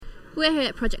We're here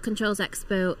at Project Controls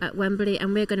Expo at Wembley,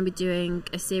 and we're going to be doing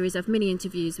a series of mini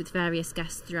interviews with various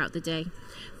guests throughout the day.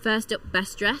 First up,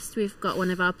 Best Dressed, we've got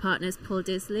one of our partners, Paul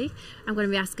Disley. I'm going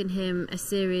to be asking him a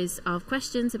series of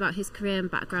questions about his career and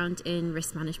background in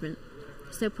risk management.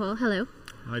 So Paul, hello.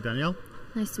 Hi Danielle.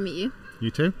 Nice to meet you.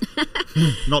 You too.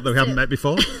 Not that we haven't met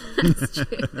before. That's true.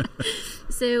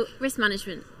 So, risk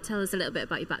management, tell us a little bit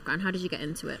about your background. How did you get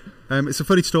into it? It's a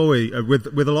funny story. With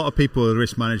a lot of people with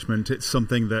risk management, it's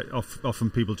something that often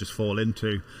people just fall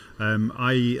into.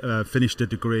 I finished a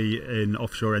degree in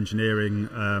offshore engineering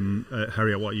at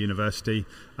Heriot-Watt University,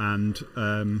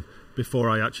 and before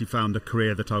I actually found a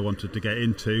career that I wanted to get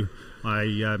into,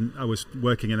 I was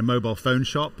working in a mobile phone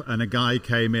shop, and a guy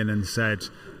came in and said,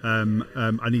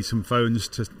 I need some phones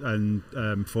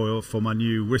for my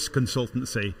new risk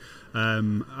consultancy.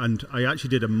 And I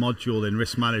actually did a module in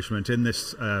risk management in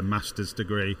this master's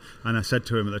degree, and I said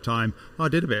to him at the time, I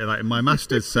did a bit of that in my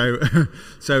master's. so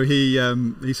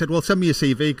he said, well, send me your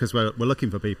CV because we're looking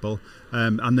for people.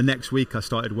 And the next week I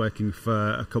started working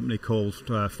for a company called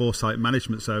Foresight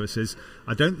Management Services.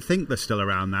 I don't think they're still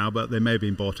around now, but they may have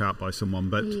been bought out by someone.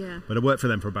 But I worked for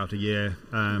them for about a year,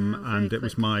 and it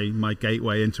was my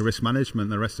gateway into risk management.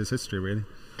 The rest is history, really.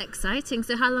 Exciting.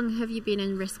 So how long have you been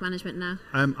in risk management now?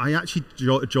 I actually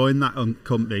joined that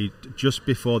company just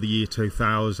before the year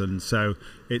 2000, so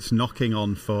it's knocking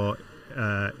on for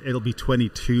it'll be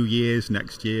 22 years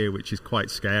next year, which is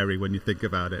quite scary when you think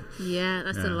about it. Yeah,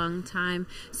 that's a long time.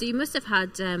 So you must have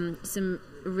had some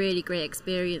really great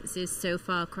experiences so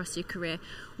far across your career.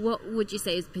 What would you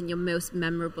say has been your most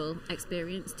memorable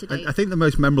experience to date? I think the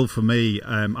most memorable for me,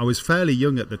 I was fairly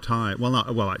young at the time. Well,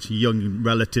 actually young in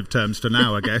relative terms to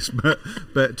now, I guess.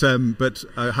 But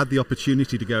I had the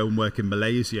opportunity to go and work in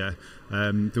Malaysia.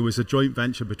 There was a joint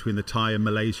venture between the Thai and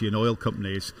Malaysian oil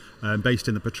companies based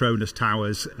in the Petronas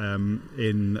Towers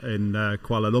in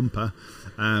Kuala Lumpur.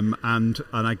 And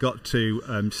I got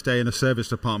to stay in a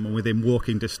service apartment within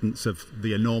walking distance of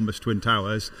the enormous Twin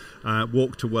Towers,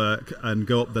 walk to work and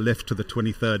go up the lift to the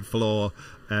 23rd floor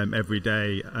every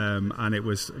day, and it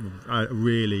was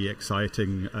really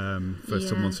exciting for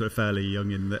someone sort of fairly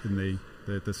young in the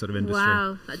sort of industry.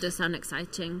 Wow, that does sound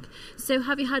exciting. So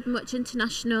have you had much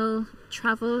international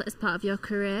travel as part of your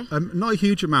career? Not a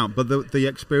huge amount, but the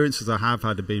experiences I have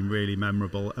had have been really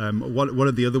memorable. One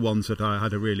of the other ones that I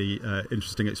had a really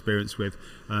interesting experience with,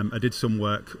 I did some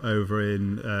work over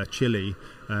in Chile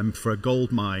for a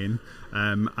gold mine,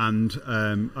 and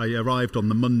I arrived on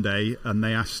the Monday, and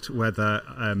they asked whether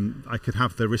I could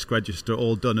have the risk register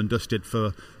all done and dusted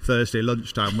for Thursday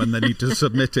lunchtime when they need to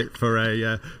submit it for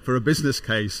a business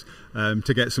case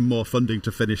to get some more funding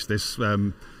to finish this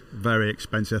very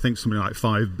expensive, I think something like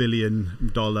 $5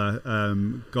 billion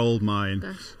gold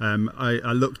mine.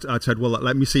 I said, well,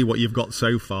 let me see what you've got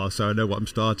so far so I know what I'm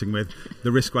starting with.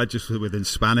 The risk register was in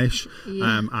Spanish,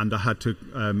 and I had to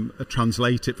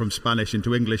translate it from Spanish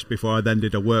into English before I then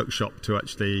did a workshop to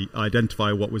actually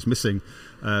identify what was missing.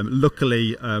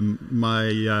 Luckily,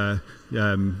 my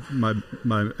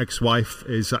ex-wife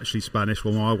is actually Spanish,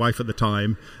 well, my wife at the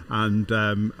time, and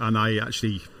I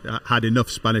actually had enough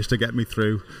Spanish to get me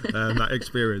through that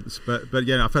experience. But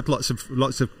yeah, I've had lots of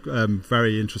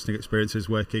very interesting experiences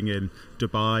working in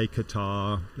Dubai,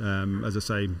 Qatar, as I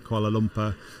say, Kuala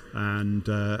Lumpur,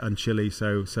 and Chile.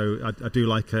 So I do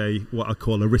like what I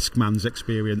call a risk man's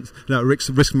experience. No,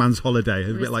 risk man's holiday.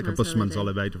 A bit like a busman's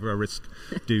holiday for a risk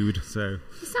dude. So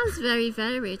it sounds very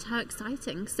varied. How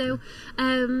exciting! So,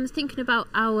 thinking about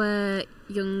our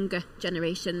younger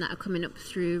generation that are coming up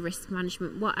through risk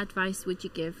management, what advice would you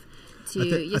give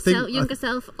to younger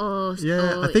self?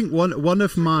 I think one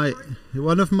of my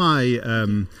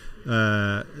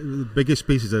biggest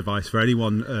pieces of advice for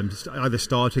anyone either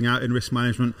starting out in risk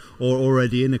management or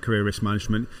already in a career risk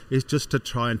management is just to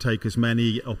try and take as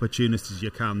many opportunities as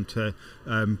you can to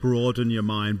broaden your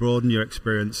mind, broaden your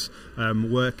experience,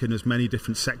 work in as many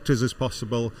different sectors as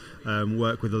possible,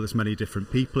 work with as many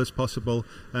different people as possible.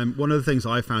 One of the things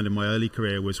I found in my early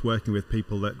career was working with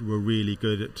people that were really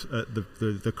good at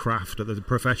the craft, at the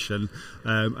profession,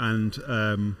 and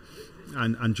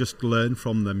just learn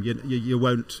from them. You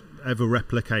won't ever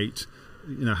replicate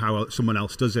how someone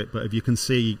else does it, but if you can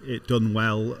see it done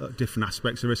well, different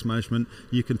aspects of risk management,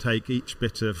 you can take each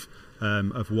bit of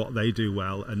what they do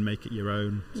well and make it your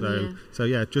own.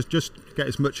 Just get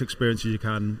as much experience as you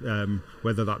can,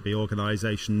 whether that be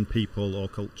organisation, people or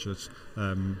cultures,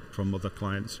 from other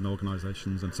clients and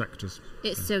organisations and sectors.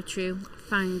 It's so true.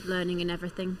 Find learning in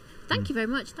everything. Thank you very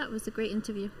much. That was a great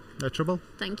interview. No trouble.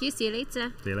 Thank you. See you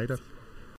later. See you later.